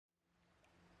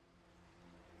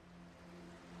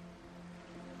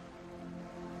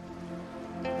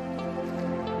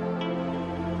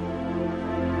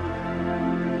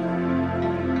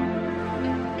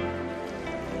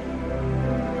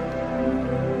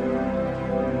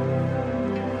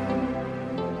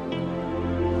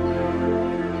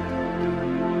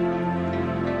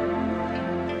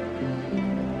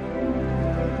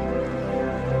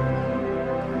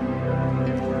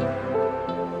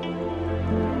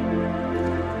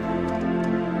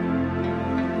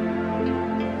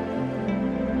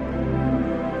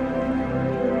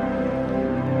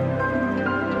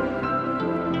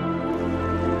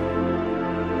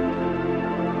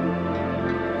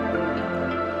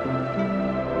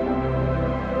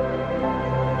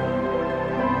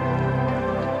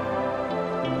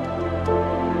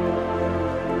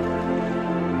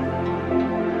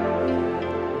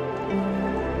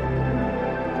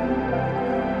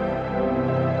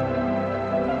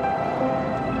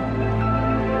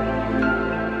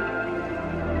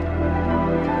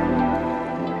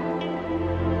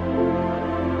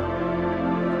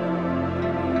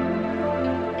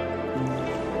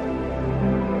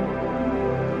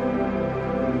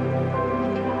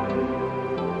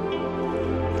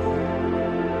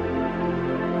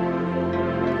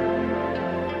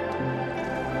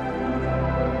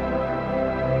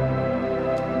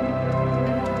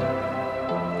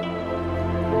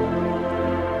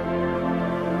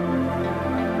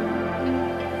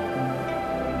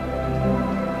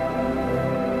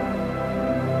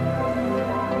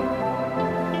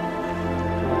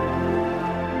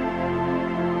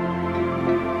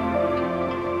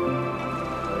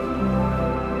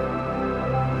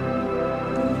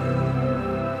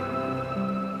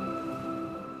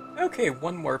Okay,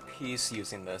 one more piece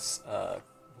using this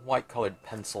white colored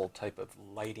pencil type of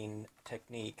lighting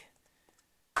technique.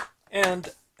 And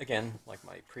again, like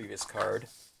my previous card,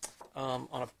 on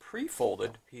a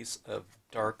pre-folded piece of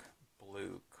dark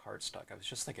blue cardstock. I was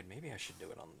just thinking maybe I should do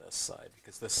it on this side,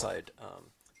 because this side,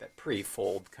 that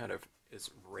pre-fold kind of is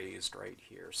raised right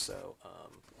here. So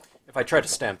if I try to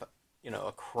stamp,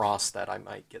 across that, I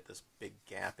might get this big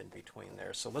gap in between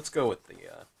there. So let's go with the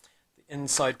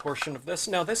inside portion of this.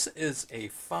 Now this is a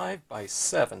 5 by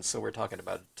 7, so we're talking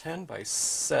about a 10 by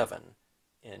 7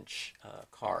 inch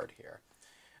card here.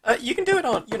 You can do it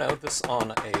on, this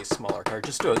on a smaller card.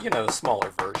 Just do a, smaller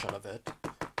version of it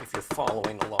if you're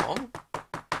following along.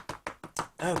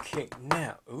 Okay,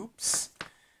 now, oops.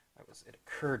 It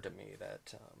occurred to me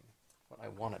that what I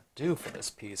want to do for this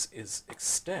piece is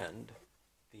extend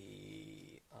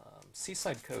the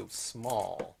Seaside Cove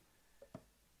Small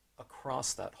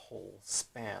across that whole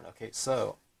span. Okay,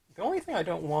 so the only thing I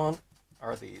don't want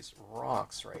are these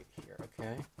rocks right here,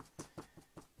 okay?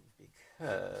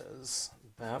 Because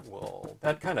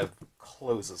that kind of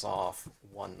closes off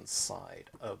one side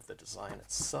of the design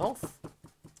itself.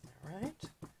 All right,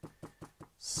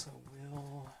 so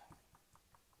we'll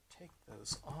take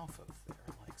those off of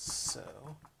there like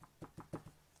so.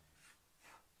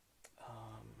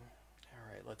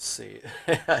 All right, let's see.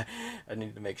 I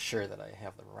need to make sure that I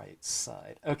have the right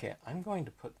side. Okay, I'm going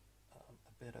to put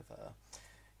a bit of a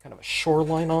kind of a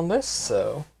shoreline on this,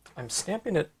 so I'm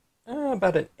stamping it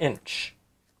about an inch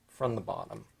from the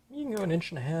bottom. You can go an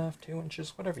inch and a half, 2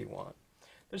 inches, whatever you want.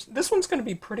 This one's going to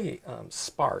be pretty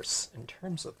sparse in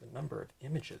terms of the number of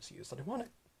images used. I want it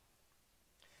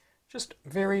just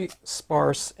very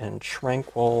sparse and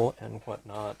tranquil and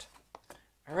whatnot.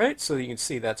 All right, so you can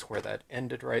see that's where that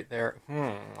ended right there.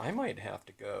 I might have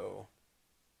to go,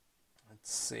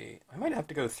 let's see, I might have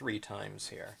to go 3 times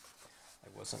here. I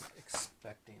wasn't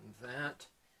expecting that.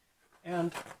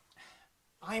 And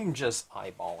I'm just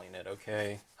eyeballing it,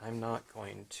 okay? I'm not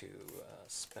going to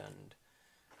spend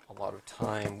a lot of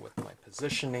time with my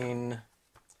positioning.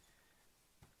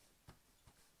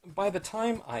 By the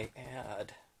time I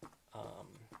add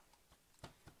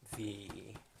the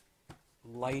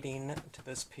lighting to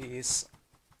this piece,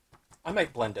 I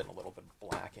might blend in a little bit of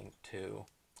black ink too.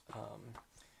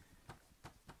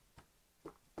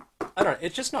 I don't know,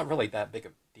 it's just not really that big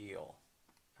of a deal,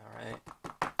 all right?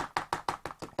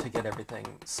 To get everything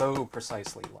so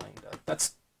precisely lined up.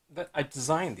 I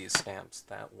designed these stamps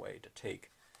that way to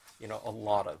take, a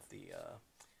lot of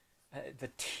the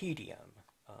tedium,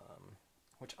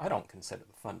 which I don't consider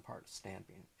the fun part of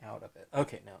stamping, out of it.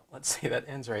 Okay, now let's see, that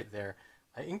ends right there.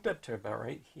 I inked up to about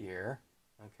right here.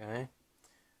 Okay,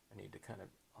 I need to kind of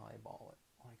eyeball it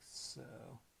like so,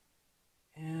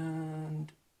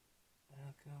 and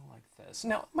I'll go like this.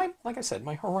 Now, like I said,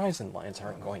 my horizon lines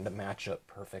aren't going to match up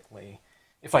perfectly.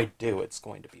 If I do, it's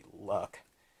going to be luck.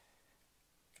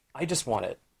 I just want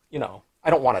it, I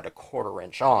don't want it a 1/4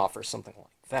 inch off or something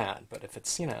like that, but if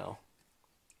it's, 1/8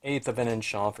 of an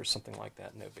inch off or something like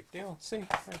that, no big deal. See,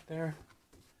 right there,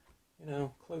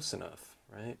 close enough,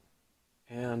 right?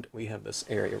 And we have this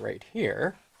area right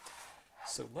here.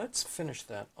 So let's finish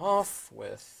that off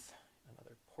with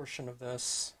another portion of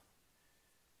this.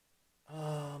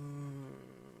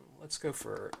 Let's go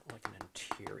for like an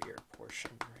interior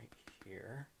portion right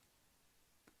here.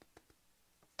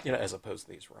 As opposed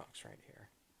to these rocks right here.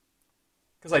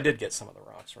 Because I did get some of the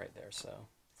rocks right there, so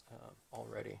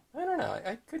already. I don't know,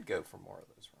 I could go for more of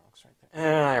those rocks right there.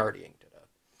 And I already inked it up.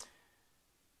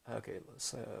 Okay,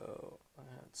 so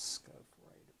let's go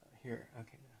right about here.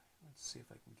 Okay, now let's see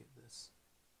if I can get this.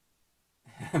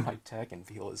 My tack and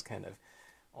feel is kind of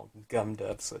all gummed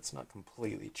up, so it's not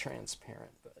completely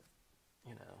transparent, but,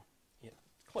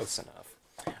 close enough.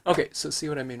 Okay, so see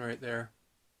what I mean right there?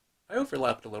 I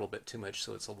overlapped a little bit too much,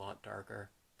 so it's a lot darker.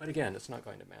 But again, it's not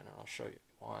going to matter. I'll show you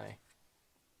why.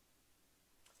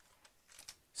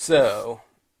 So,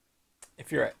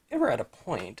 if you're ever at a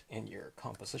point in your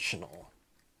compositional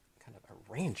kind of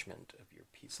arrangement of your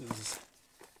pieces,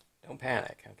 don't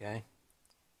panic, okay?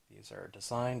 These are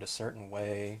designed a certain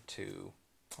way to,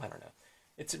 I don't know,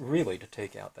 it's really to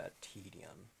take out that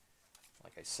tedium,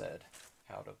 like I said,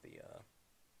 out of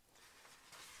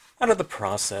the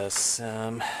process.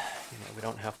 We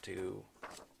don't have to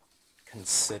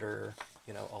consider,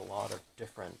 a lot of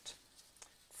different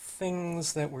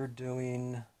things that we're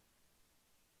doing,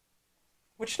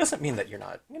 which doesn't mean that you're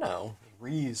not,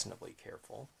 reasonably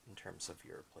careful in terms of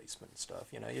your placement and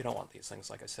stuff. You don't want these things,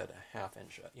 like I said, a 1/2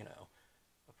 inch,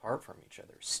 apart from each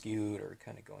other, skewed or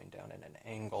kind of going down in an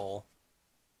angle.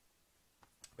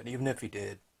 But even if you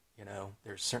did, You know,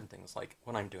 there's certain things like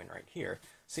what I'm doing right here.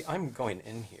 See, I'm going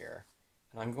in here,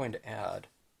 and I'm going to add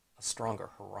a stronger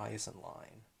horizon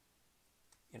line,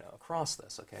 you know, across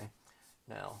this, okay?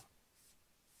 Now,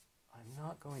 I'm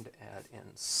not going to add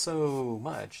in so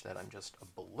much that I'm just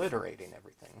obliterating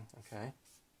everything, okay?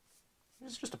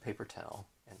 There's just a paper towel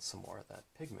and some more of that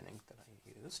pigment ink that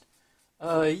I used.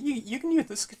 You can use,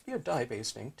 this could be a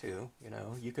dye-based ink too, you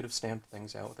know. You could have stamped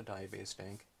things out with a dye-based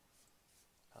ink.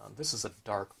 This is a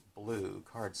dark blue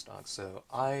cardstock, so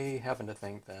I happen to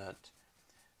think that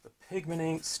the pigment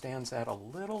ink stands out a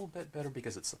little bit better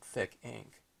because it's a thick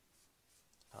ink.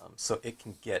 So it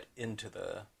can get into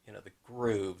the, you know, the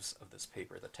grooves of this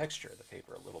paper, the texture of the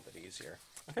paper a little bit easier.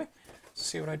 Okay,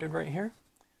 see what I did right here?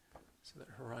 See that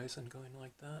horizon going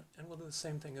like that? And we'll do the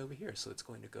same thing over here. So it's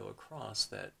going to go across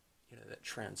that, you know, that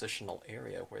transitional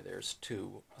area where there's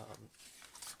two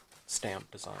stamp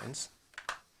designs.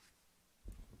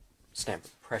 Stamp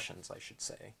impressions, I should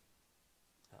say,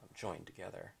 joined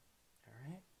together. All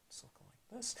right, so go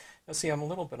like this. Now see, I'm a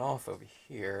little bit off over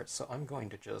here, so I'm going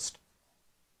to just,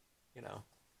 you know,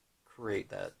 create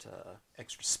that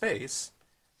extra space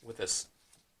with this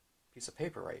piece of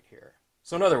paper right here.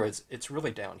 So in other words, it's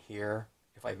really down here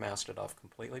if I masked it off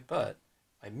completely, but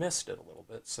I missed it a little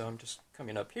bit, so I'm just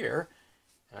coming up here,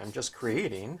 and I'm just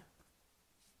creating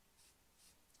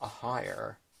a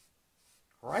higher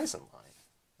horizon line.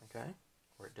 Okay,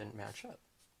 where it didn't match up.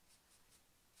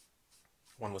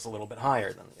 One was a little bit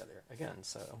higher than the other, again,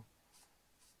 so.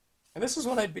 And this is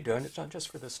what I'd be doing. It's not just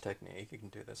for this technique. You can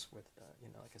do this with, you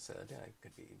know, like I said, yeah, it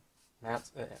could be matte,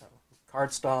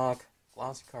 cardstock,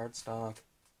 glossy cardstock,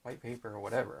 white paper, or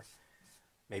whatever.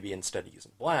 Maybe instead of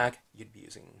using black, you'd be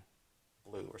using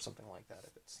blue or something like that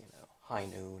if it's, you know, high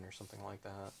noon or something like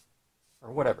that,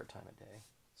 or whatever time of day.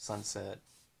 Sunset,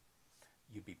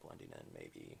 you'd be blending in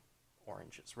maybe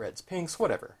oranges, reds, pinks,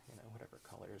 whatever, you know, whatever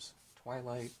colors.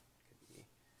 Twilight, could be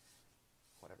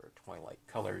whatever twilight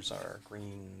colors are,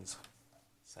 greens,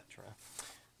 etc.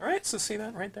 All right, so see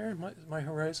that right there, my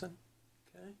horizon?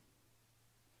 Okay.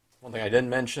 One thing I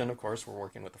didn't mention, of course, we're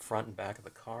working with the front and back of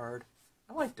the card.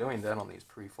 I like doing that on these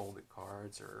pre-folded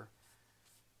cards, or,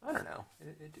 I don't know,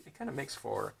 it kind of makes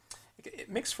for, it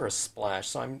makes for a splash,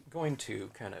 so I'm going to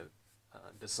kind of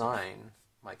design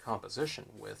my composition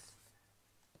with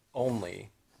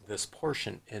only this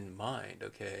portion in mind,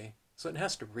 okay? So it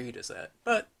has to read as that,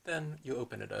 but then you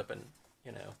open it up and,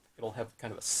 you know, it'll have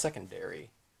kind of a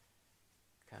secondary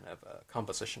kind of a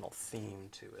compositional theme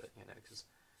to it, you know, because,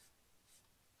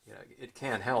 you know, it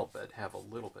can't help but have a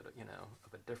little bit of, you know,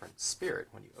 of a different spirit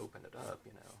when you open it up,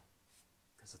 you know,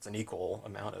 because it's an equal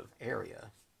amount of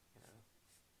area, you know,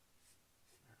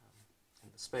 in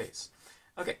the space.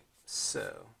 Okay,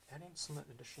 so adding some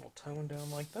additional tone down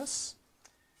like this.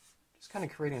 Just kind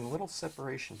of creating a little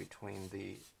separation between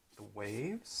the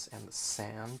waves and the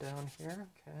sand down here,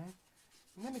 okay?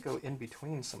 I'm going to go in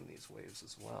between some of these waves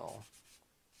as well.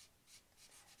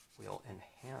 We'll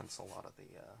enhance a lot of the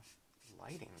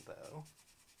lighting, though,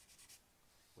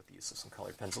 with the use of some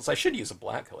colored pencils. I should use a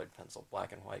black colored pencil,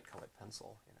 black and white colored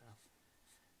pencil, you know.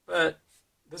 But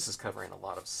this is covering a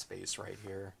lot of space right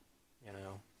here, you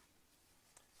know,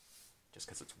 just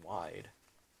because it's wide.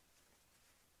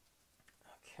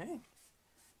 Okay.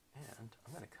 And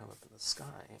I'm going to come up in the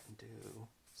sky and do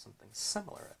something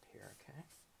similar up here, okay?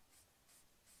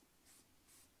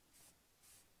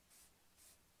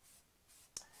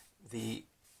 The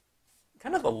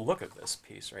kind of the look of this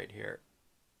piece right here,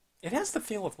 it has the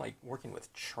feel of like working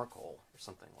with charcoal or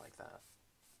something like that.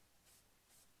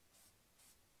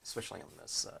 Especially on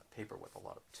this paper with a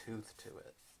lot of tooth to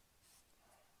it.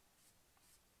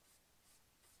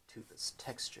 Tooth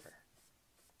texture.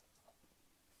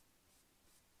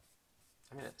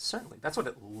 I mean, certainly, that's what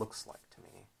it looks like to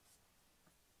me.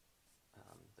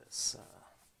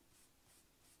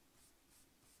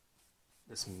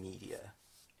 This media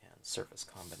and surface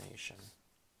combination.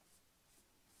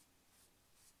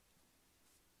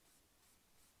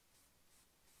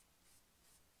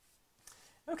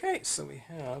 Okay, so we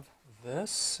have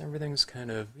this. Everything's kind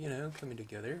of, you know, coming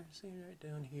together. See right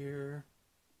down here.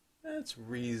 That's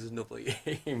reasonably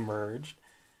merged.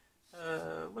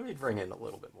 Let me bring in a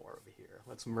little bit more over here.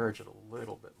 Let's merge it a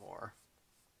little bit more.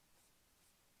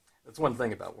 That's one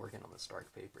thing about working on this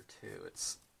dark paper, too.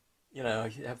 It's, you know,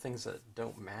 you have things that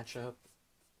don't match up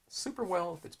super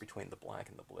well if it's between the black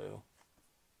and the blue.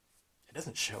 It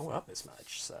doesn't show up as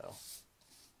much, so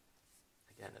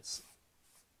again, it's,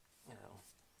 you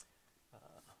know,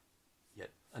 yet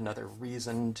another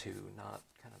reason to not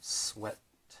kind of sweat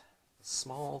the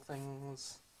small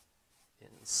things in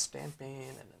stamping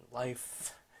and in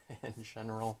life in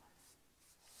general.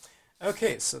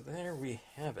 Okay, so there we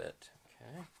have it.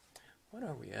 Okay, what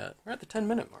are we at? We're at the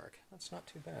 10-minute mark. That's not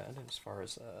too bad as far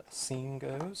as scene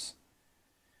goes.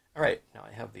 All right, now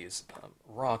I have these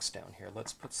rocks down here.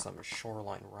 Let's put some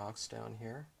shoreline rocks down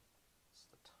here. It's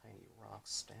the tiny rock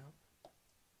stamp.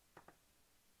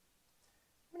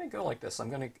 I'm going to go like this. I'm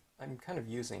kind of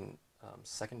using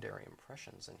secondary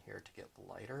impressions in here to get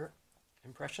lighter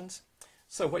impressions.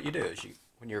 So what you do is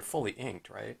when you're fully inked,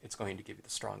 right, it's going to give you the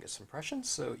strongest impressions.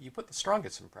 So you put the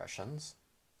strongest impressions,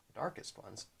 the darkest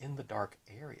ones, in the dark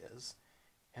areas,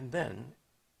 and then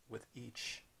with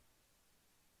each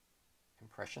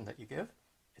impression that you give,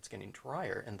 it's getting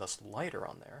drier and thus lighter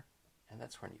on there, and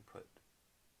that's when you put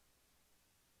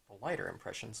the lighter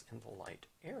impressions in the light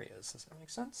areas. Does that make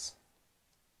sense?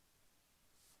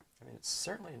 I mean, it's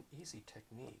certainly an easy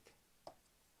technique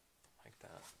like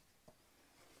that.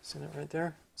 See that right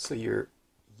there? So you're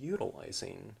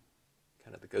utilizing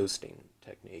kind of the ghosting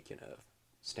technique, you know,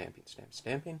 stamping,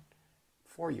 stamping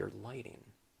for your lighting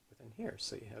within here.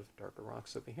 So you have darker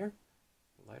rocks over here,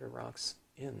 lighter rocks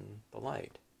in the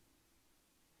light.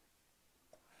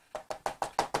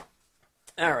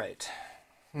 All right.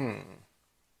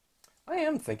 I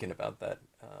am thinking about that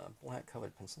black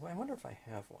colored pencil. I wonder if I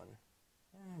have one.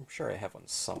 I'm sure I have one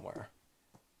somewhere.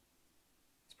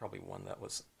 It's probably one that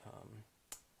was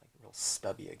like real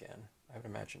stubby again. I would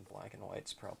imagine black and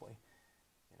white's probably,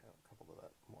 you know, a couple of the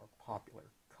more popular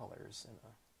colors in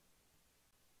a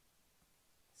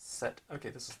set. Okay,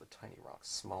 this is the tiny rock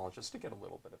small, just to get a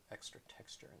little bit of extra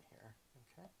texture in here.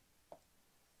 Okay.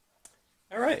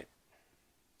 All right.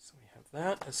 So we have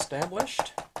that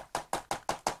established.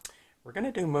 We're going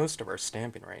to do most of our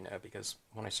stamping right now because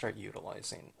when I start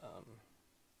utilizing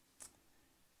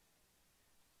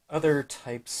other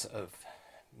types of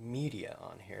media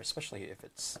on here, especially if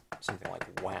it's something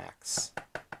like wax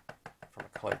from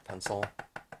a colored pencil,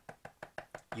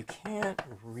 you can't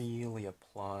really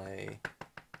apply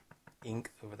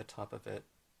ink over the top of it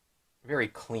very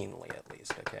cleanly, at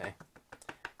least, okay?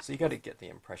 So you got to get the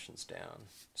impressions down,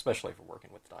 especially if we're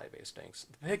working with dye-based inks.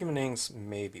 The pigment inks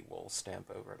maybe will stamp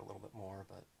over it a little bit more,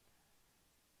 but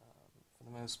for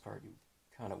the most part, you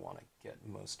kind of want to get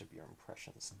most of your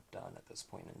impressions done at this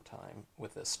point in time,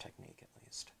 with this technique at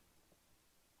least.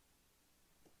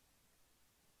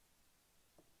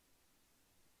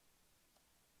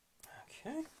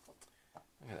 Okay,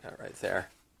 look at that right there.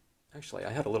 Actually,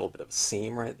 I had a little bit of a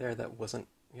seam right there that wasn't,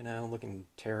 you know, looking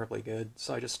terribly good,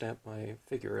 so I just stamped my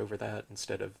figure over that.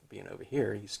 Instead of being over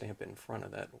here, you stamp it in front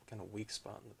of that kind of weak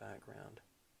spot in the background.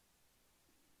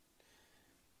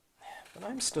 But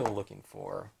I'm still looking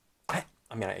for,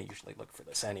 I mean, I usually look for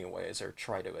this anyways, or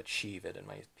try to achieve it in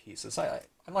my pieces. I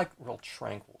like real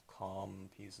tranquil, calm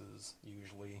pieces,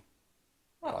 usually.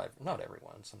 Not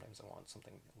everyone. Sometimes I want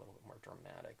something a little bit more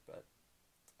dramatic, but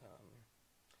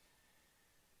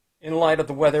in light of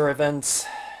the weather events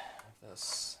of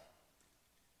this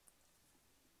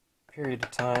period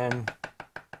of time,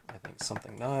 I think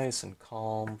something nice and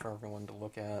calm for everyone to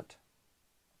look at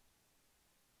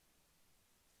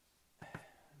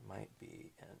might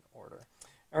be in order.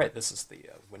 All right, this is the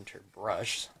winter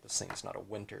brush. This thing's not a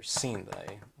winter scene that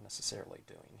I'm necessarily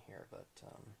doing here, but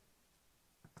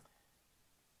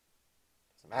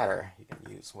doesn't matter. You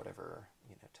can use whatever,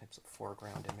 you know, types of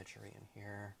foreground imagery in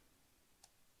here.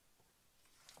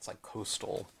 It's like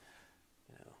coastal,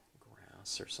 you know,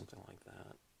 grass or something like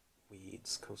that.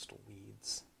 Weeds, coastal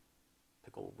weeds,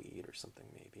 pickleweed or something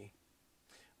maybe.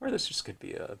 Or this just could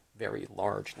be a very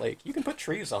large lake. You can put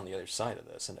trees on the other side of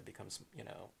this and it becomes, you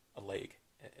know, a lake,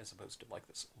 as opposed to like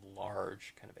this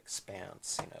large kind of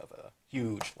expanse, you know, of a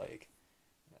huge lake,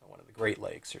 you know, one of the Great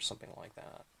Lakes or something like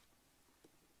that.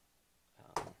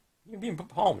 You can even put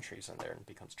palm trees in there and it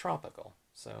becomes tropical.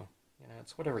 So, you know,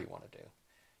 it's whatever you want to do.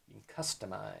 You can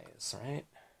customize, right?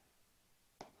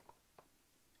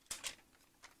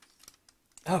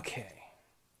 Okay.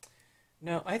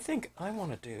 Now, I think I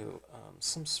want to do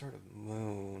some sort of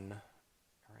moon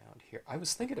around here. I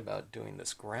was thinking about doing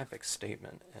this graphic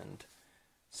statement and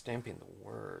stamping the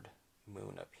word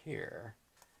moon up here,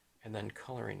 and then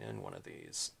coloring in one of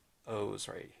these O's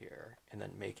right here, and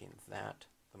then making that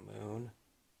the moon.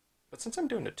 But since I'm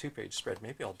doing a two-page spread,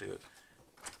 maybe I'll do it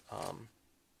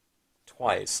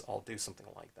twice. I'll do something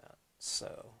like that.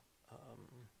 So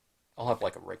I'll have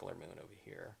like a regular moon over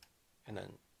here, and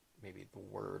then maybe the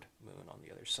word moon on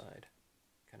the other side,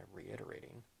 kind of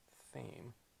reiterating the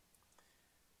theme.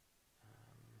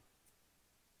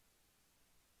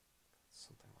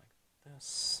 Something like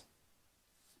this.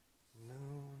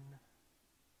 Moon.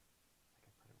 I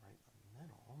can put it right in the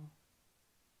middle.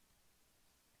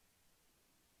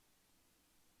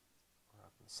 Or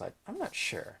up in the side. I'm not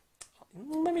sure.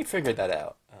 Let me figure that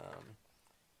out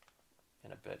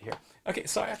in a bit here. Okay,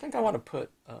 so I think I want to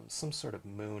put some sort of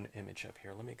moon image up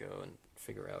here. Let me go and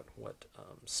figure out what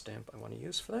stamp I want to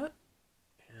use for that.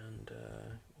 And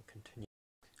we'll continue.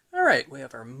 All right, we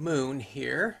have our moon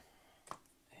here.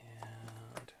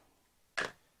 And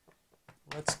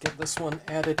let's get this one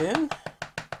added in.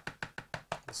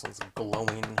 This one's a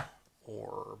glowing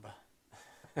orb.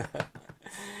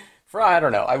 I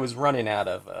don't know, I was running out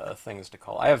of things to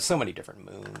call. I have so many different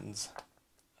moons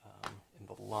in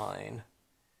the line.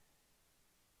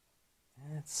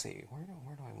 Let's see, where do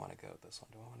I want to go with this one?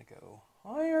 Do I want to go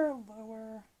higher,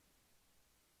 lower?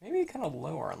 Maybe kind of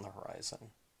lower on the horizon.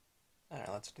 I don't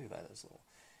know, let's do that as a little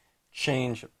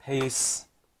change of pace.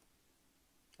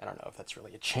 I don't know if that's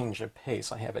really a change of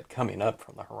pace. I have it coming up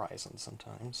from the horizon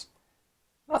sometimes.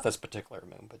 Not this particular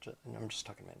moon, but I'm just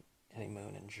talking about any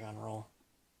moon in general.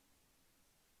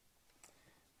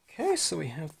 Okay, so we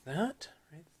have that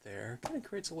right there. Kind of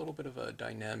creates a little bit of a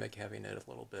dynamic, having it a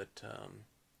little bit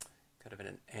kind of in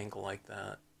an angle like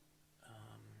that.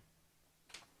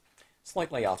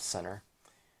 Slightly off-center.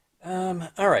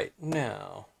 All right,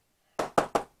 now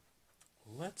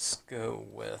let's go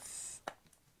with,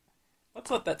 let's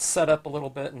let that set up a little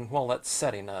bit, and while that's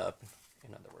setting up,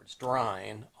 in other words,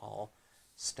 drying, I'll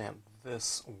stamp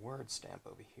this word stamp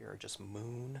over here, just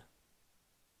moon.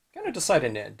 Kind of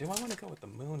deciding, do I want to go with the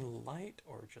moonlight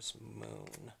or just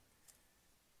moon?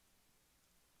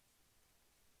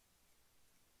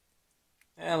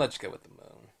 Let's go with the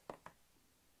moon.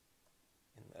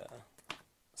 In the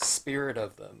spirit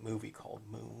of the movie called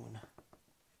Moon,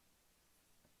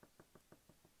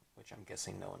 which I'm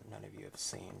guessing none of you have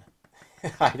seen.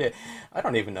 I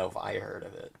don't even know if I heard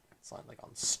of it. It's not like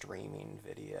on streaming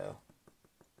video.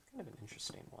 Kind of an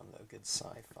interesting one though, good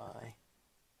sci-fi.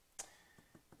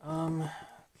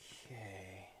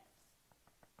 Okay.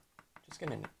 Just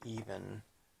get an even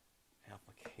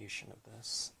application of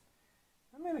this.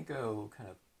 I'm going to go kind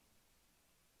of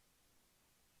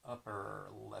upper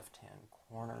left-hand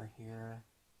corner here.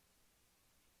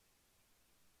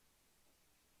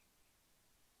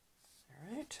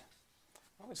 All right.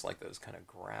 I always like those kind of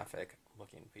graphic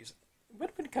looking pieces. It would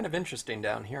have been kind of interesting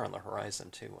down here on the horizon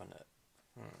too, wouldn't it?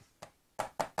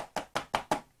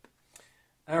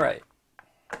 All right.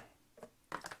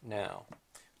 Now,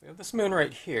 we have this moon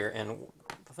right here, and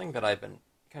the thing that I've been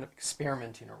kind of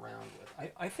experimenting around with,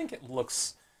 I think it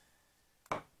looks,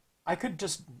 I could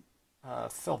just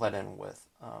fill that in with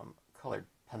colored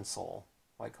pencil,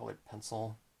 white colored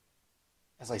pencil.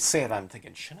 As I say it, I'm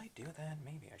thinking, should I do that?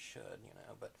 Maybe I should, you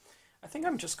know, but I think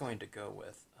I'm just going to go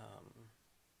with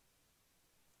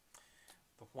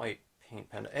the white paint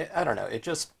pen. I don't know, it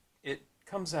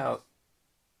comes out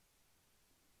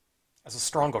as a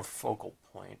stronger focal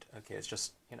point. Okay, it's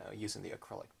just, you know, using the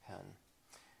acrylic pen.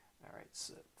 All right,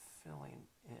 so filling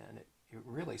in, it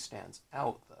really stands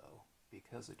out though,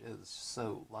 because it is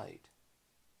so light.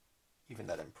 Even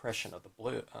that impression of the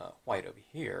blue, white over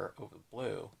here, over the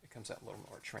blue, it comes out a little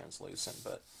more translucent,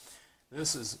 but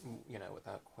this is, you know,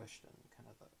 without question, kind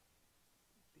of the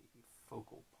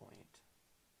focal point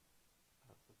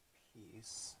of the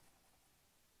piece.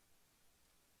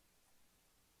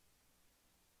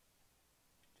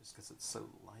 Just because it's so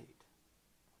light.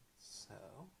 So,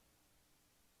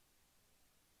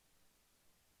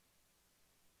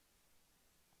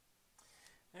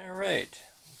 all right,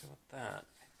 we'll go with that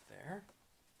right there.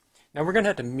 Now we're going to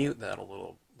have to mute that a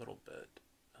little bit,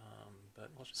 but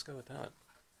we'll just go with that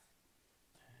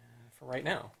for right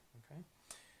now. Okay.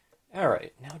 All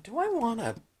right. Now, do I want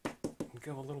to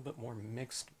go a little bit more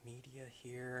mixed media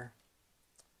here,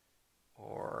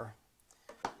 or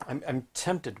I'm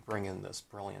tempted to bring in this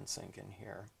Brilliance ink in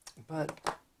here,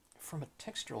 but from a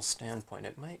textural standpoint,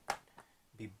 it might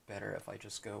be better if I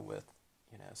just go with,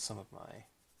 you know, some of my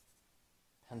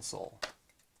pencil.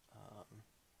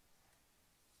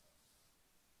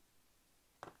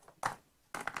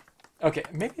 Okay,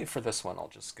 maybe for this one I'll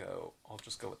just go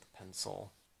with the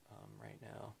pencil right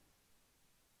now.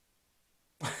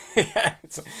 Yeah,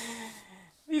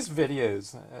 these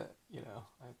videos, you know,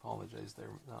 I apologize,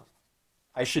 they're not.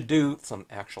 I should do some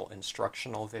actual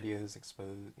instructional videos,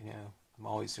 you know, I'm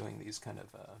always doing these kind of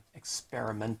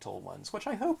experimental ones, which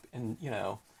I hope, you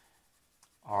know,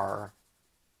 are,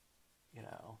 you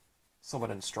know,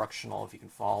 somewhat instructional if you can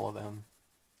follow them.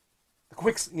 The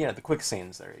quick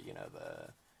scenes there, you know,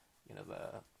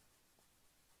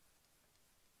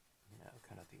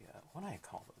 kind of the, what do I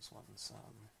call those ones?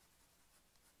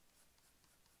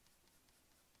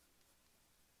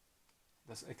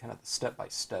 Kind of the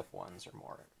step-by-step ones are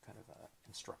more kind of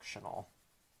instructional.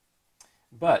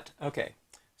 But, okay,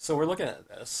 So we're looking at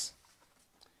this,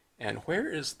 and where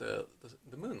is the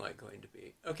moonlight going to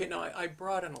be? Okay, now I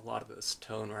brought in a lot of this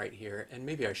tone right here, and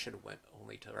maybe I should have went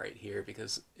only to right here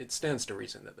because it stands to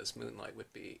reason that this moonlight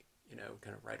would be, you know,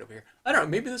 kind of right over here. I don't know,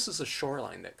 maybe this is a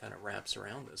shoreline that kind of wraps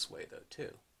around this way though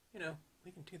too. You know, we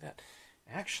can do that.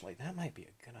 Actually, that might be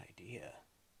a good idea.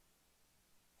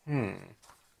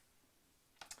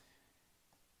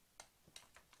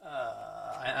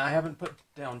 I haven't put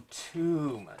down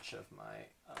too much of my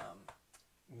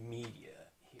media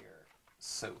here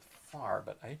so far,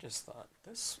 but I just thought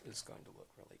this is going to look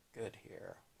really good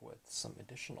here with some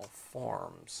additional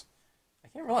forms.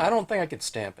 I don't think I could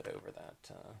stamp it over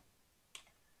that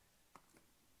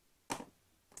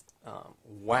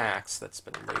wax that's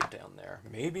been laid down there.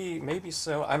 Maybe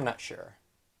so, I'm not sure.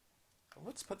 But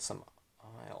let's put some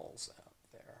aisles out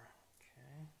there.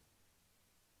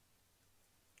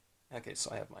 Okay,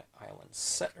 so I have my island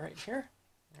set right here.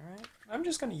 Alright, I'm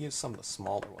just going to use some of the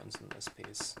smaller ones in this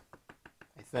piece.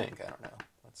 I think, I don't know.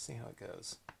 Let's see how it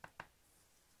goes.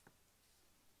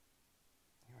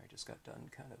 Here I just got done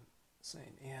kind of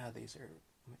saying, yeah, these are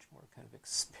much more kind of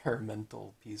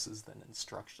experimental pieces than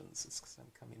instructions. It's because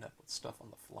I'm coming up with stuff on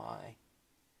the fly.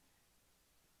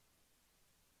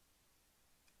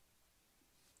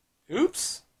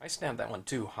 Oops! I stamped that one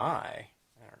too high.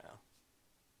 I don't know.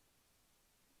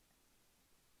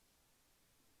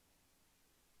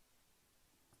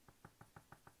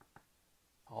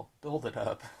 I'll build it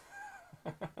up.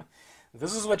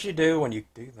 This is what you do when you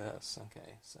do this.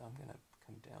 Okay, so I'm going to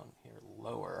come down here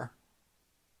lower.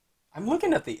 I'm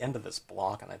looking at the end of this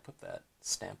block, and I put that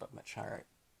stamp up much higher.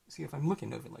 See, if I'm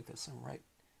looking over like this, I'm right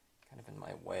kind of in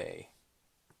my way.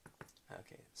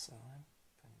 Okay, so I'm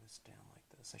putting this down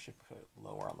like this. I should put it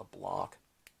lower on the block.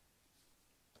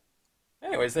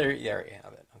 Anyways, there you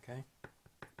have it, okay?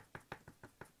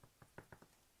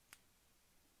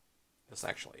 This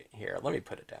actually, here, let me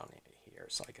put it down here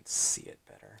so I can see it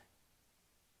better.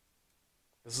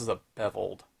 This is a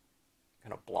beveled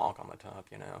kind of block on the top,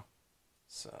 you know?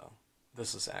 So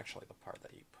this is actually the part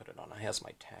that you put it on. It has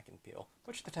my tack and peel,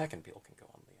 which the tack and peel can go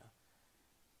on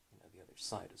the, the other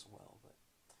side as well.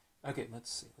 But okay, let's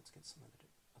see. Let's get some other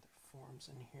forms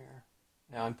in here.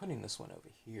 Now I'm putting this one over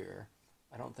here.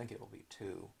 I don't think it'll be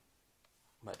too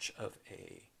much of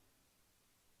a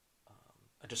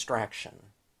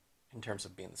distraction in terms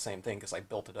of being the same thing because I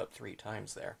built it up 3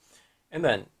 times there. And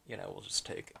then, you know, we'll just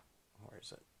take, where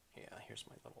is it? Yeah, here's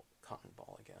my little cotton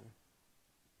ball again.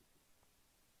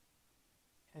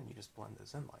 And you just blend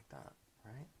those in like that,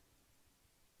 right?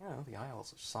 You know, the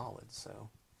aisles are solid, so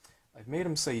I've made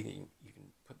them so you can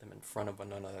put them in front of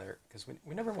one another, because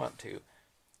we never want to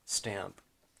stamp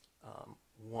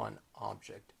one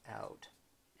object out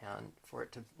and for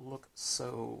it to look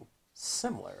so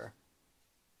similar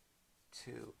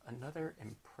to another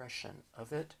impression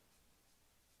of it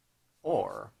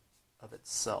or of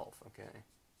itself, okay?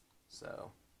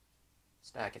 So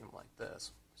stacking them like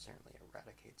this certainly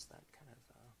eradicates that kind of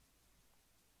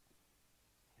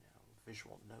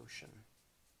visual notion.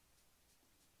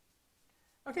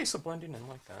 Okay, so blending in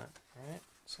like that, right?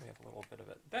 So we have a little bit of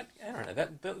it. That, I don't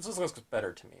know, this looks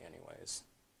better to me anyways.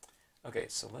 Okay,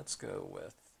 so let's go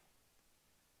with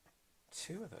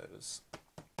 2 of those,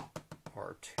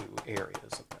 or 2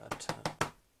 areas of that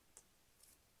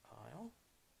aisle.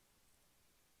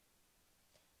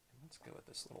 And let's go with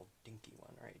this little dinky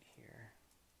one right here.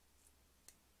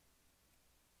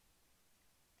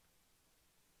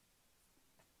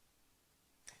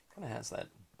 Kind of has that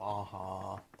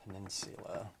Baja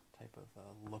Peninsula type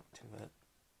of look to it.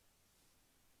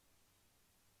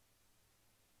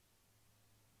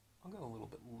 I'll go a little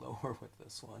bit lower with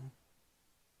this one.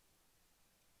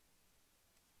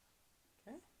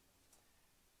 Okay.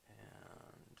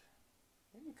 And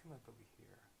maybe come up over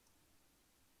here.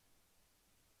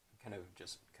 I'm kind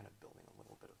of building a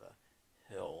little bit of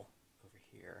a hill over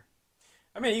here.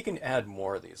 I mean, you can add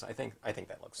more of these. I think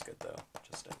that looks good though,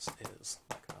 just as is,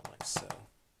 kind of like so.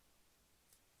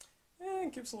 And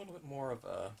it gives a little bit more of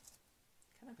a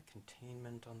kind of a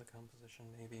containment on the composition,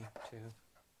 maybe too.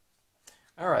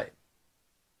 All right.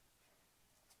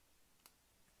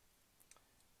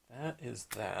 That is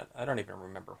that. I don't even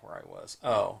remember where I was.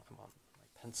 Oh, I'm on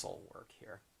my pencil work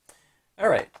here. All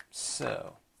right.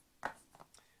 So,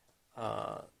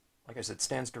 like I said, it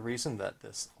stands to reason that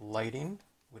this lighting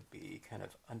would be kind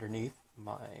of underneath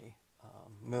my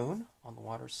moon on the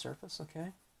water's surface,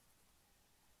 okay?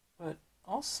 But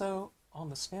also on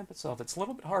the stamp itself, it's a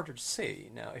little bit harder to see.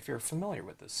 Now, if you're familiar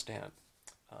with this stamp,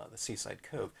 the Seaside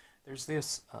Cove, there's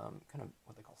this kind of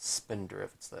what they call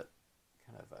spindrift. It's that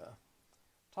kind of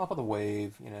top of the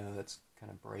wave, you know, that's kind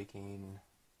of breaking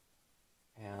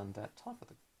And that top of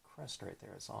the crest right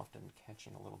there is often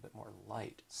catching a little bit more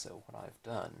light. So what I've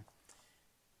done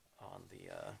on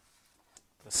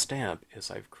the stamp is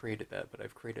I've created that, but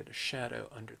I've created a shadow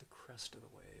under the crest of the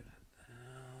wave.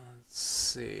 Let's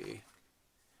see.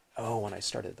 Oh, when I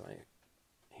started my...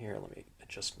 Here, let me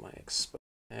adjust my exposure.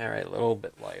 Alright, a little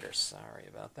bit lighter. Sorry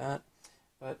about that.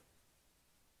 But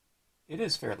it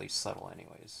is fairly subtle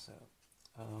anyways. So,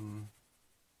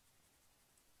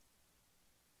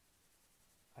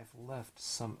 I've left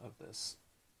some of this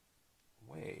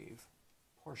wave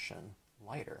portion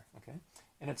lighter, okay?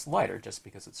 And it's lighter just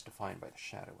because it's defined by the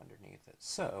shadow underneath it.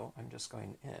 So I'm just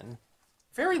going in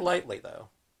very lightly, though.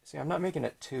 See, I'm not making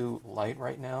it too light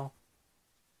right now.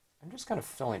 I'm just kind of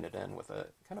filling it in with a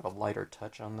kind of a lighter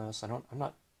touch on this. I'm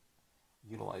not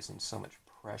utilizing so much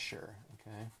pressure,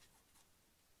 okay?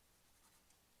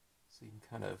 So you can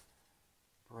kind of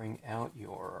bring out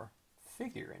your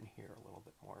figure in here a little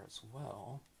bit more as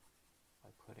well by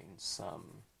putting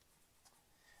some...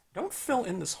 Don't fill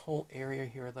in this whole area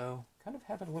here, though. Kind of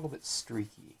have it a little bit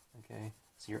streaky, okay?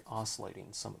 So you're oscillating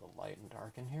some of the light and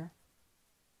dark in here.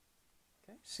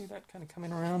 Okay, see that kind of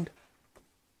coming around?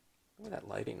 Look at that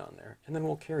lighting on there. And then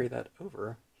we'll carry that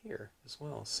over here as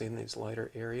well. See in these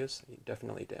lighter areas?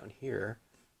 Definitely down here.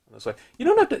 On this way. You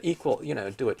don't have to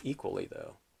do it equally,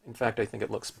 though. In fact, I think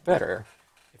it looks better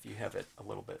if you have it a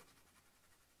little bit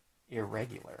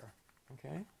irregular.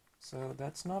 Okay? So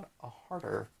that's not a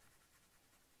harder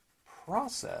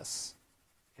process.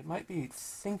 It might be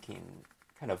thinking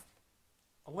kind of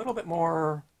a little bit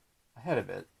more ahead of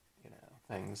it,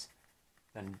 things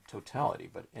than totality,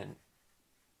 but in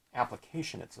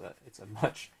application it's a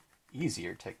much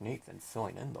easier technique than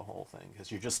filling in the whole thing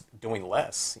because you're just doing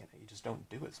less, you just don't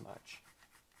do as much.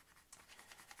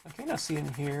 Okay, now see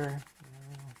in here,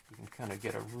 you can kind of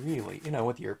get a really,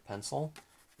 with your pencil,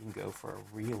 you can go for a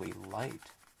really light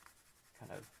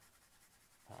kind of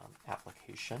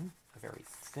application, a very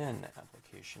thin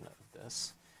application of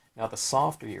this. Now the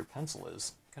softer your pencil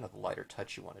is, kind of the lighter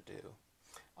touch you want to do.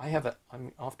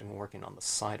 I'm often working on the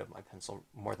side of my pencil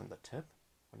more than the tip.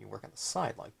 When you work on the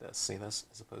side like this, see this,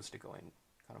 as opposed to going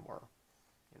kind of more,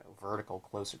 vertical,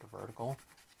 closer to vertical,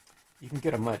 you can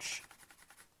get a much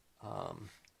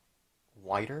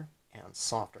wider and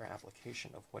softer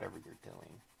application of whatever you're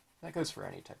doing. That goes for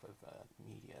any type of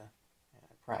media,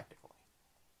 practically.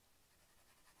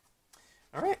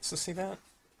 All right, so see that?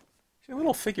 Your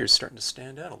little figure's starting to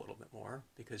stand out a little bit more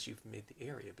because you've made the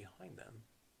area behind them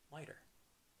lighter.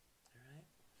 All right.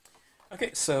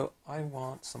 Okay, so I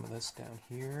want some of this down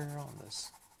here on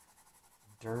this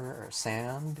dirt or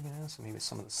sand, so maybe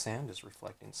some of the sand is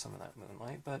reflecting some of that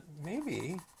moonlight, but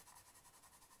maybe,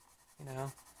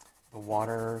 the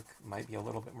water might be a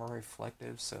little bit more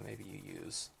reflective, so maybe you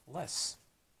use less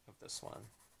of this one.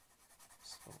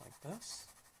 So like this.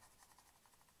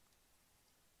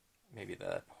 Maybe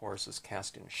that horse is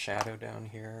casting shadow down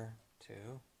here,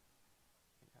 too.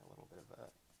 A little bit of a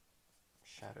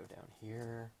shadow down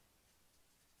here.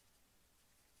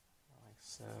 Like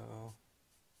so.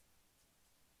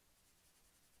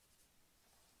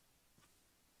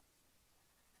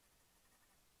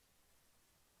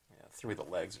 Yeah, through the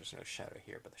legs there's no shadow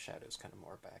here, but the shadow is kind of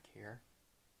more back here.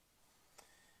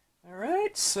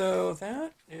 Alright, so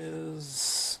that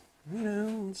is...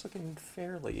 it's looking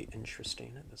fairly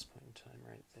interesting at this point in time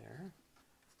right there.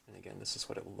 And again, this is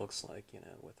what it looks like,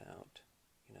 without,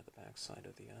 the back side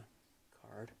of the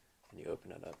card. And you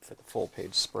open it up for the full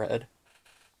page spread.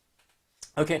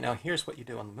 Okay, now here's what you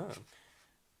do on the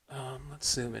moon. Let's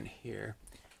zoom in here.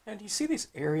 And you see these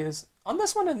areas? On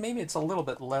this one, and maybe it's a little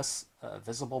bit less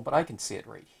visible, but I can see it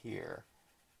right here.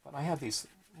 But I have these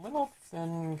little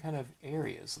thin kind of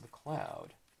areas of the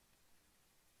cloud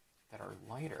that are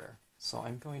lighter. So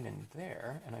I'm going in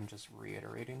there and I'm just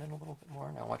reiterating it a little bit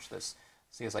more. Now watch this.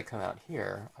 See, as I come out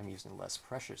here, I'm using less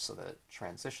pressure so that it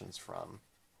transitions from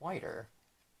whiter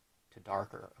to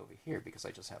darker over here because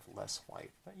I just have less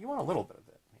white. But you want a little bit of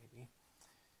it, maybe.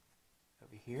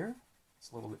 Over here,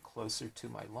 it's a little bit closer to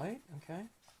my light, okay?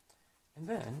 And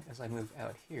then, as I move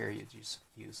out here, you just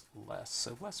use less.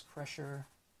 So less pressure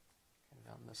kind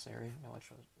of out in this area. Now watch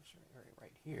this area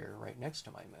right here, right next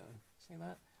to my moon. See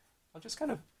that? I'll just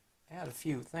kind of add a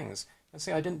few things. And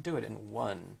see, I didn't do it in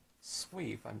one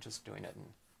sweep. I'm just doing it in,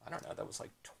 I don't know, that was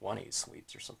like 20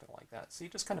 sweeps or something like that. So you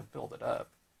just kind of build it up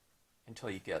until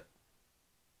you get,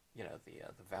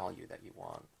 the value that you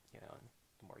want. And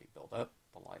the more you build up,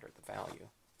 the lighter the value.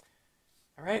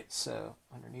 All right, so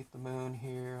underneath the moon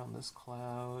here on this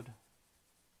cloud,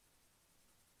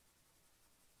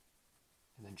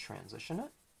 and then transition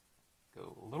it.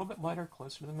 Go a little bit lighter,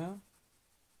 closer to the moon.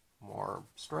 more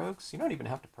strokes. You don't even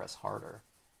have to press harder.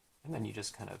 And then you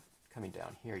just kind of, coming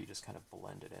down here, you just kind of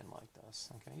blend it in like this.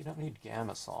 Okay, you don't need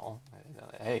gamma sol.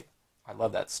 Hey, I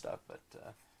love that stuff, but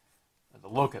the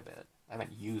look of it, I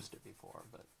haven't used it before,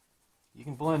 but you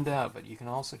can blend out, but you can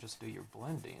also just do your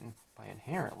blending by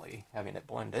inherently having it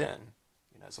blend in,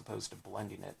 as opposed to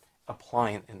blending it,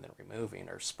 applying it, and then removing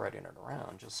or spreading it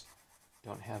around. Just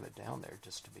don't have it down there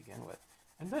just to begin with.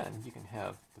 And then you can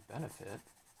have the benefit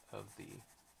of the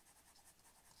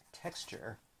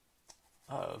texture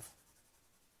of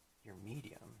your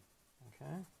medium.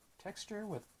 Okay? Texture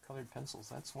with colored pencils,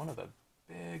 that's one of the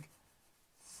big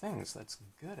things that's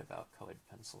good about colored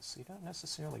pencils. So you don't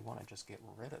necessarily want to just get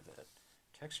rid of it.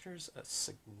 Texture's a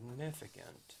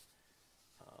significant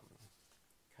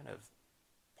kind of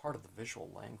part of the visual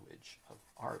language of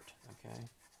art, okay?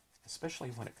 Especially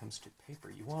when it comes to paper.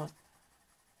 You want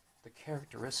the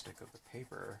characteristic of the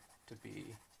paper to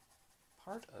be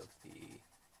part of the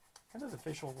kind of the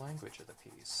visual language of the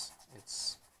piece.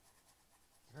 It's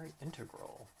very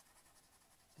integral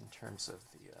in terms of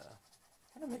the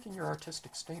kind of making your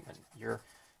artistic statement. You're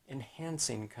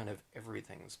enhancing kind of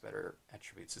everything's better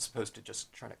attributes as opposed to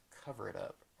just trying to cover it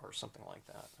up or something like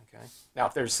that, okay? Now,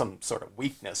 if there's some sort of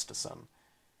weakness to some,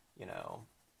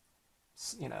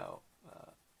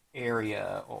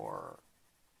 area or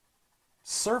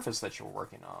surface that you're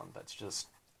working on that's just,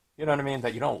 you know what I mean,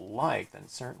 that you don't like, then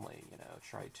certainly,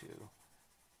 try to,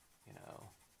 I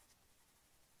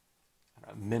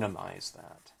don't know, minimize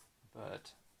that.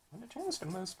 But when it comes to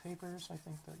most papers, I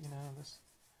think that,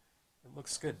 it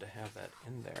looks good to have that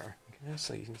in there. Okay,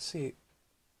 so you can see,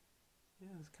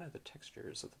 it's kind of the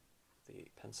textures of the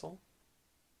pencil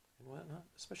and whatnot,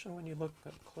 especially when you look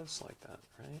up close like that,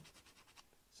 right?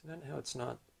 See that how it's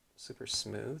not super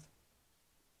smooth?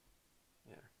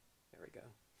 Yeah, there we go.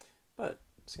 But,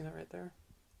 see that right there?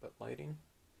 But lighting.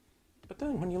 But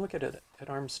then when you look at it at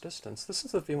arm's distance, this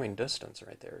is the viewing distance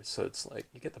right there. So it's like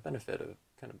you get the benefit of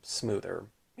kind of smoother,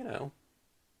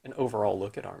 an overall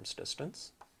look at arm's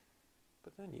distance.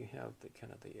 But then you have the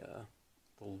kind of the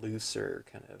looser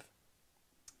kind of,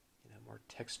 more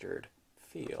textured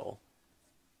feel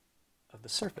of the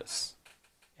surface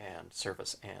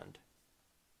and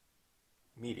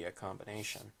media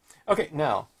combination. Okay,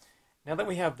 now that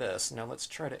we have this, now let's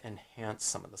try to enhance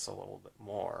some of this a little bit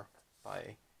more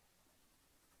by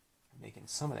making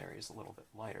some of the areas a little bit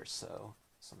lighter. So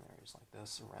some areas like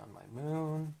this around my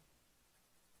moon,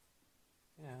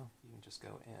 you can just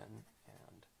go in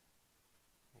and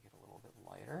make it a little bit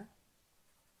lighter.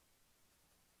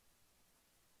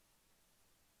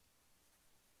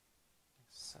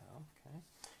 So, okay.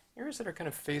 Areas that are kind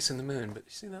of facing the moon, but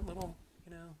you see that little,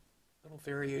 little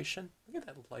variation? Look at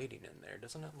that lighting in there.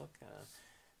 Doesn't it look a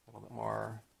little bit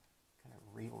more kind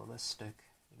of realistic,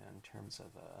 in terms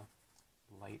of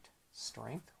light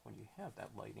strength when you have that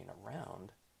lighting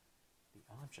around the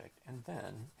object? And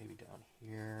then maybe down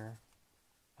here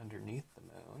underneath the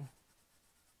moon,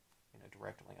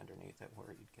 directly underneath it,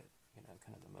 where you'd get,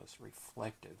 kind of the most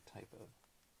reflective type of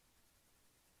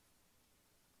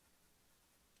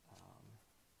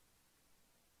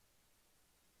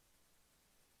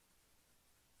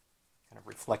kind of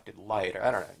reflected light, or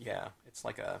I don't know, yeah, it's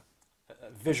like a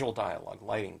visual dialogue,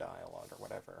 lighting dialogue, or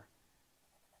whatever.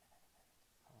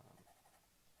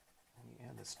 When you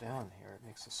add this down here, it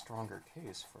makes a stronger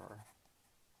case for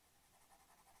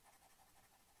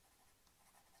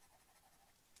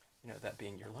that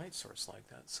being your light source like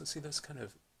that. So see this kind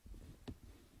of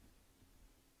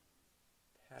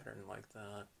pattern like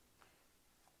that.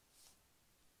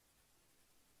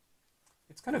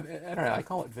 It's kind of, I don't know, I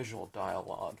call it visual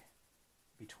dialogue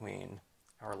between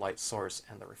our light source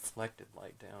and the reflected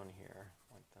light down here,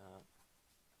 like that.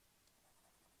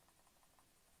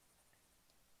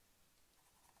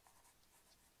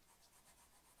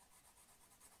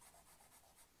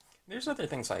 There's other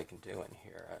things I can do in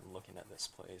here. I'm looking at this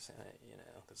place, and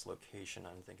this location,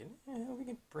 I'm thinking, we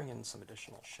can bring in some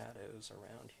additional shadows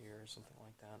around here, or something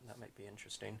like that, and that might be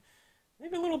interesting.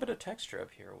 Maybe a little bit of texture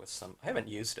up here with some, I haven't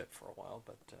used it for a while,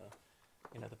 but,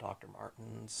 the Dr.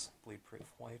 Martens bleed-proof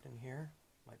white in here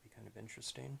might be kind of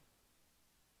interesting.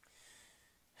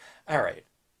 All right.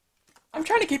 I'm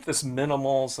trying to keep this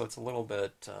minimal, so it's a little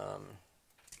bit,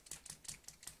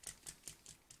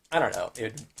 I don't know. It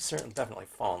would certainly definitely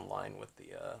fall in line with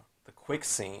the quick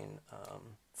scene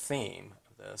theme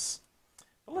of this.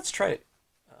 But let's try it.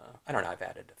 I don't know. I've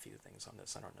added a few things on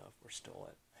this. I don't know if we're still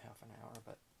at half an hour,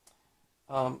 but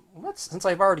since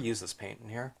I've already used this paint in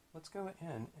here, let's go in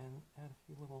and add a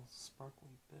few little sparkly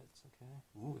bits. Okay.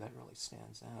 Ooh, that really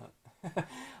stands out.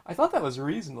 I thought that was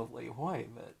reasonably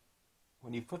white, but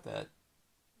when you put that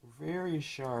very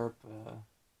sharp,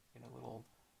 little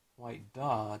white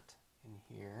dot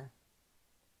in here.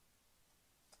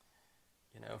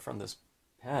 From this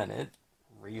pen, it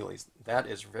really, that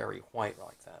is very white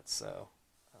like that, so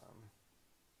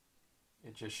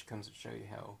it just comes to show you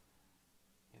how,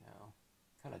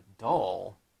 kind of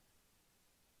dull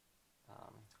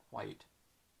white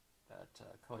that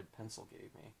colored pencil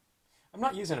gave me. I'm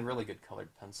not using a really good colored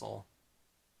pencil.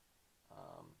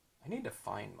 I need to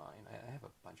find mine. I have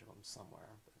a bunch of them somewhere,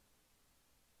 but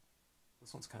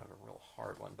this one's kind of a real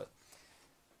hard one, but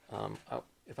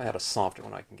if I had a softer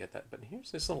one, I can get that. But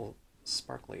here's this little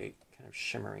sparkly, kind of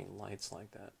shimmering lights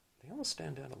like that. They almost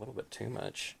stand out a little bit too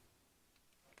much.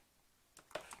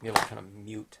 Be able to kind of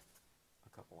mute a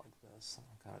couple like this.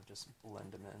 I'll kind of just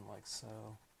blend them in like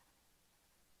so.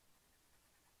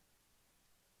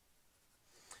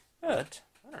 But,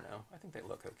 I don't know, I think they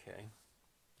look okay.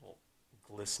 Little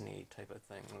glistening type of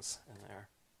things in there.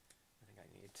 I think I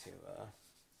need to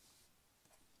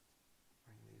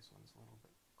bring these ones a little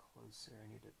bit closer. I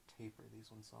need to taper these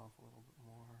ones off a little bit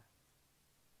more.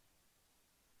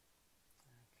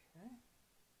 Okay.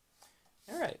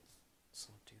 Alright, so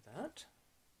we'll do that.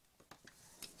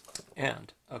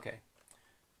 And, okay,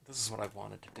 this is what I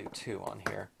wanted to do too on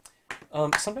here.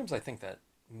 Sometimes I think that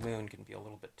moon can be a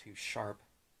little bit too sharp.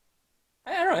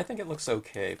 I don't know, I think it looks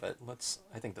okay, but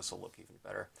I think this will look even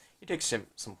better. You take some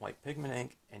white pigment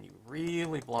ink and you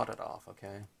really blot it off,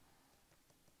 okay?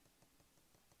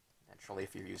 Naturally,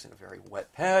 if you're using a very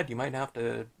wet pad, you might have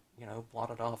to,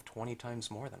 blot it off 20 times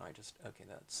more than I just, okay,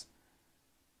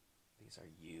 these are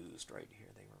used right here.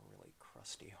 They were really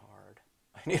crusty hard.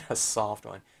 I need a soft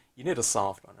one. You need a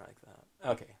soft one like that.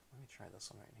 Okay, let me try this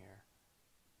one right here.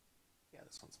 Yeah,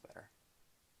 this one's better.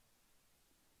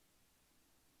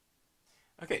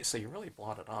 Okay, so you really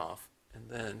blot it off, and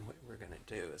then what we're going to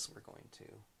do is we're going to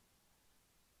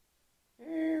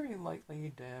very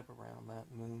lightly dab around that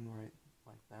moon right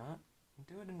like that. And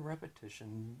do it in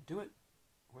repetition. Do it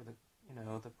where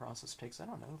the process takes, I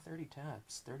don't know, 30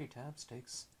 taps. 30 taps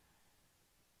takes,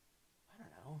 I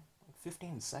don't know, like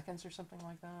 15 seconds or something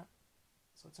like that.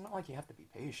 So it's not like you have to be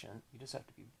patient. You just have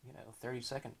to be,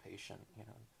 30-second patient,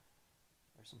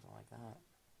 or something like that.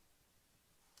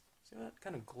 See that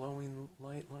kind of glowing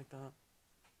light like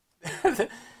that?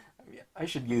 I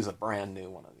should use a brand new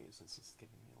one of these. This is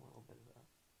giving me a little bit of a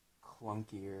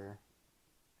clunkier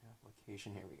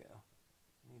application. Here we go.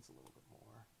 It needs a little bit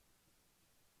more.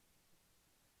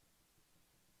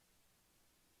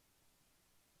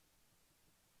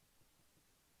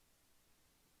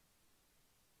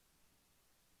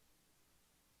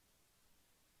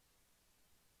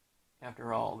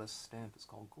 After all, this stamp is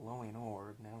called Glowing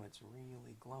Orb. Now it's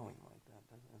really glowing like that,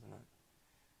 isn't it?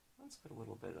 Let's put a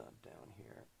little bit down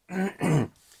here.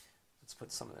 Let's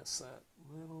put some of this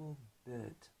little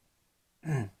bit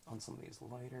on some of these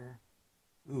lighter.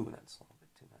 Ooh, that's a little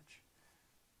bit too much.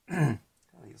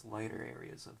 Kind of these lighter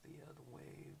areas of the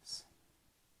waves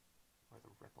or the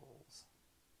ripples.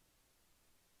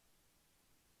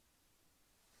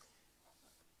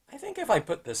 I think if I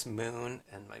put this moon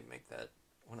and I make that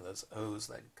one of those O's,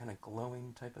 that kind of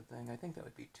glowing type of thing, I think that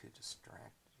would be too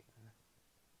distracting.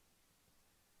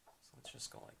 So let's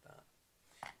just go like that.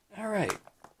 All right.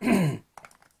 Now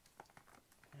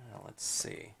let's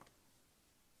see.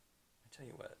 I tell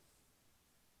you what.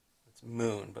 It's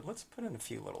moon, but let's put in a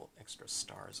few little extra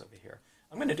stars over here.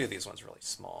 I'm going to do these ones really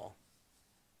small.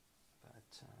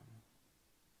 But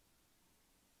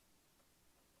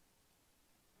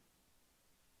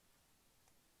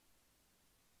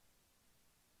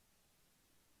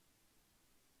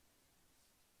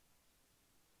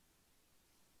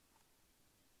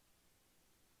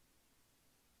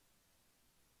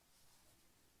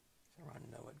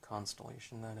everyone know what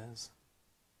constellation that is?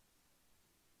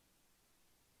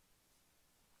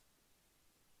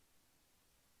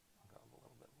 I'll go a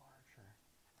little bit larger.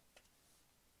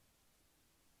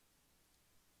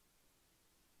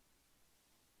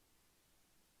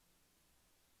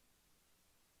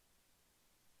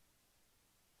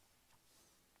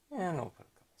 And I'll put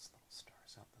a couple little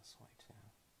stars out this way too.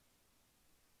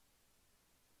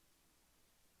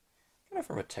 Kind of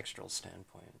from a textural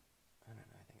standpoint, I don't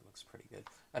know, I think it looks pretty good.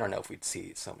 I don't know if we'd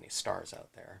see so many stars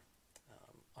out there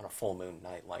on a full moon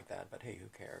night like that, but hey, who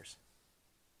cares?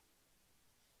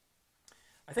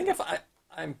 I think if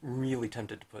I'm really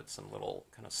tempted to put some little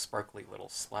kind of sparkly little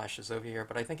splashes over here,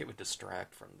 but I think it would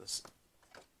distract from this,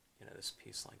 this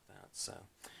piece like that. So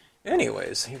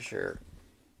anyways, here's your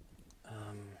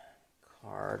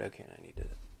card. Okay, I need to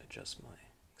adjust my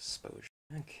exposure.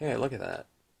 Okay, look at that.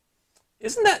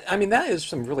 Isn't that, I mean, that is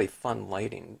some really fun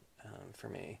lighting for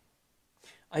me.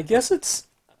 I guess it's,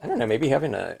 I don't know, maybe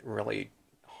having a really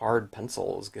hard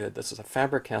pencil is good. This is a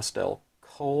Faber-Castell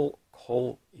Kohl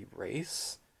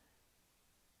Erase.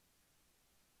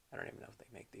 I don't even know if they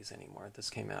make these anymore. This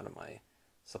came out of my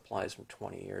supplies from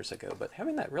 20 years ago, but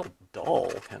having that real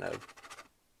dull kind of,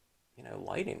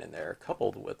 lighting in there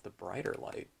coupled with the brighter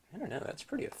light, I don't know, that's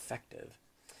pretty effective.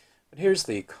 But here's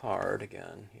the card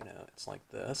again, it's like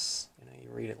this, you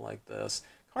read it like this.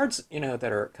 Cards, that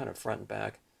are kind of front and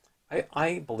back,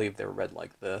 I believe they're read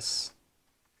like this,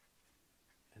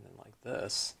 and then like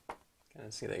this. Kind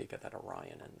of see that you got that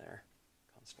Orion in there,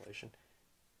 constellation.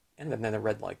 And then they're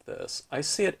read like this. I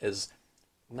see it as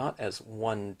not as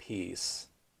one piece,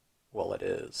 well it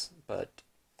is, but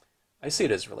I see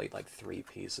it as really like three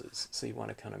pieces. So you want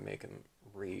to kind of make them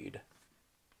read,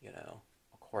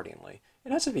 accordingly.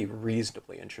 It has to be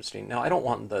reasonably interesting. Now I don't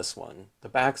want this one. The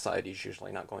backside is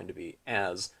usually not going to be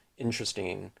as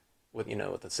interesting with,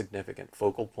 with a significant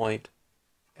focal point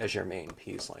as your main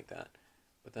piece like that.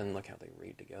 But then look how they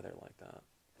read together like that.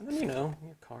 And then,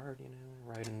 your card,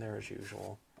 right in there as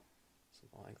usual.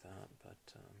 Something like that. But,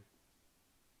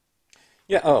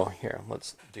 yeah, oh, here,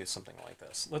 let's do something like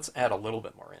this. Let's add a little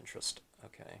bit more interest,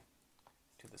 okay,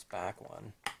 to this back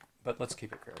one. But let's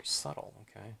keep it very subtle,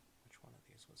 okay? Which one of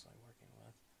these was I working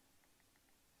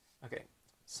with? Okay,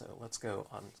 so let's go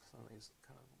on some of these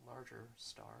kind of larger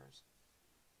stars.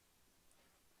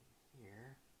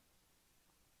 Here.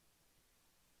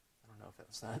 I don't know if it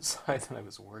was that side that I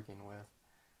was working with.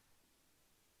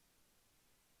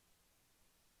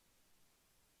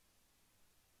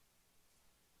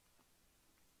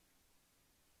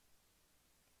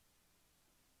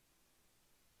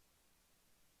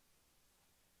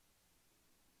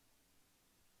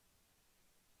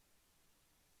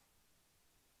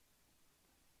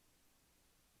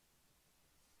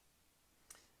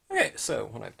 Okay, so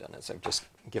what I've done is I've just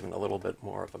given a little bit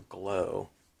more of a glow.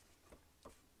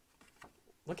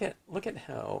 Look at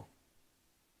how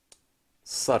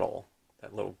subtle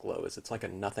that little glow is. It's like a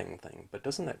nothing thing, but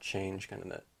doesn't that change kind of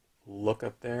that look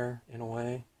up there in a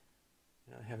way?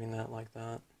 Having that like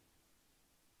that.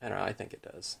 I don't know, I think it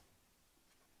does.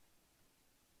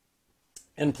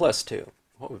 And plus, too,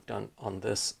 what we've done on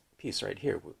this piece right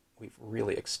here, we've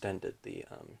really extended the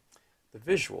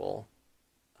visual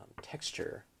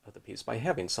texture of the piece by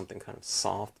having something kind of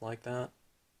soft like that,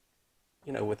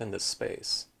 within this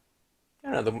space.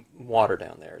 The water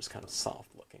down there is kind of soft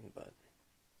looking, but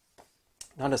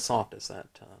not as soft as that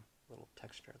little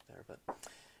texture up there. But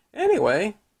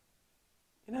anyway,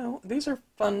 these are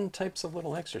fun types of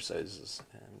little exercises,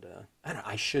 and I don't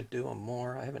know, I should do them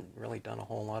more. I haven't really done a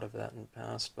whole lot of that in the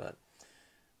past, but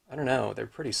I don't know, they're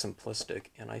pretty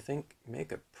simplistic, and I think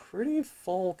make a pretty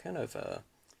full kind of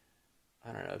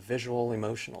I don't know, visual,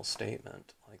 emotional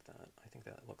statement like that. I think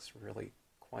that looks really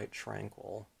quite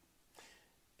tranquil.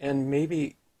 And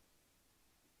maybe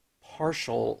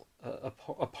a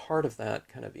part of that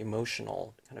kind of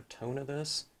emotional kind of tone of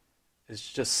this is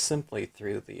just simply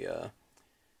through the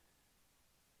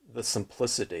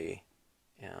simplicity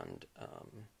and,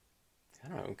 I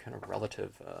don't know, kind of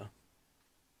relative,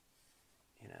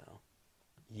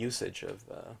 usage of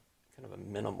kind of a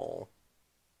minimal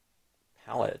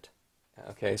palette.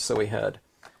 Okay, so we had,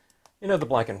 the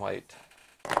black and white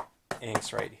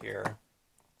inks right here.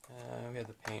 We had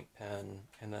the paint pen,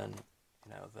 and then,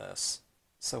 this.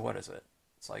 So what is it?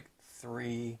 It's like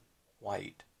 3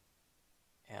 white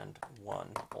and 1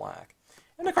 black.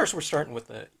 And of course we're starting with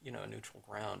the, neutral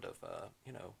ground of,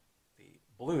 the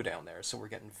blue down there. So we're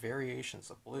getting variations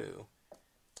of blue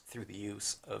through the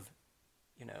use of,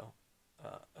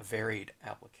 a varied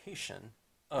application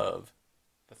of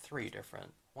the 3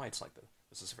 different whites. Like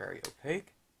this is very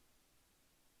opaque.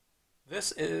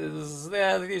 This is,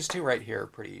 these two right here are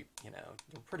pretty,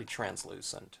 pretty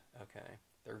translucent, okay?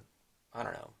 They're, I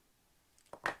don't know,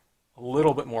 a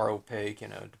little bit more opaque,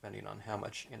 depending on how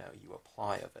much, you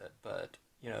apply of it, but,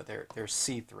 they're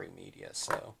see-through media,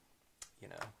 so,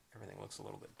 everything looks a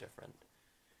little bit different.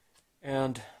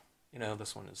 And,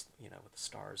 this one is, with the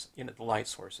stars, the light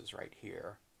sources right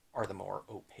here are the more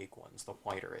opaque ones, the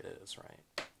whiter it is,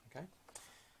 right? Okay?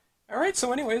 All right,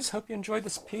 so anyways, hope you enjoyed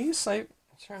this piece. I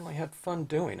certainly had fun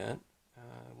doing it.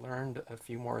 Learned a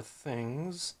few more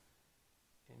things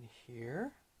in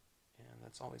here, and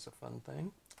that's always a fun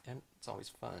thing. And it's always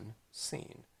fun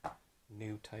seeing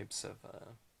new types of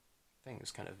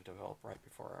things kind of develop right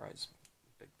before our eyes.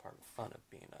 A big part of fun of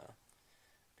being a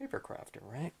paper crafter,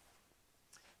 right?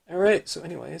 All right, so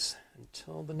anyways,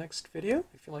 until the next video,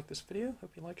 if you like this video,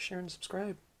 hope you like, share, and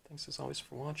subscribe. Thanks as always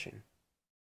for watching.